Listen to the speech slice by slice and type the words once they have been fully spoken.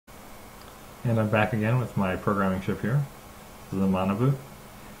And I'm back again with my programming chip here. This is the Monoboot.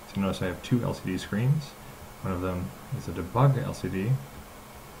 So notice I have two LCD screens. One of them is a debug LCD,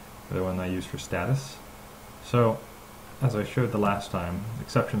 the other one I use for status. So, as I showed the last time,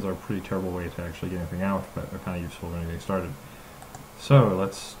 exceptions are a pretty terrible way to actually get anything out, but they're kind of useful when you get started. So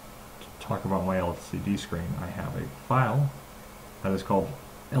let's talk about my LCD screen. I have a file that is called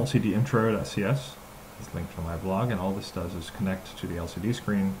lcdintro.cs. It's linked to my blog, and all this does is connect to the LCD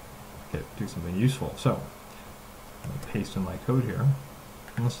screen, do something useful. So, I'm going to paste in my code here,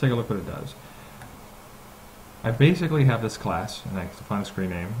 and let's take a look what it does. I basically have this class, and I define a screen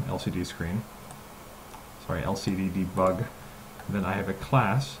name, LCD screen, LCD debug. And then I have a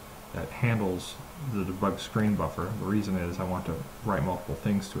class that handles the debug screen buffer. The reason is I want to write multiple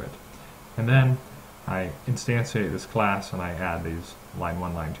things to it. And then I instantiate this class and I add these line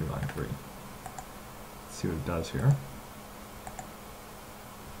 1, line 2, line 3. Let's see what it does here.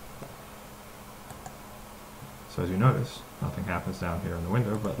 So as you notice, nothing happens down here in the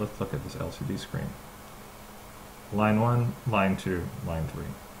window, but let's look at this LCD screen. Line 1, line 2, line 3.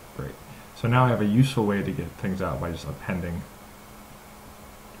 Great. So now I have a useful way to get things out by just appending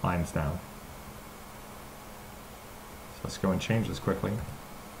lines down. So let's go and change this quickly.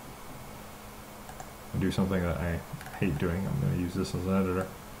 And do something that I hate doing. I'm going to use this as an editor.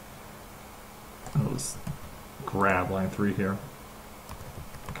 I'll just grab line 3 here,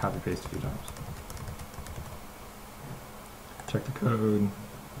 copy paste a few times. Check the code,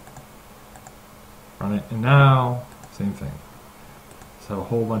 run it, and now, same thing. Let's have a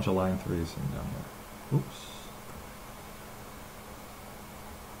whole bunch of line 3s in down here. Oops.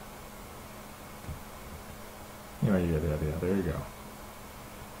 Anyway, you get the idea. There you go.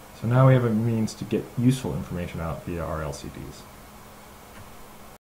 So now we have a means to get useful information out via our LCDs.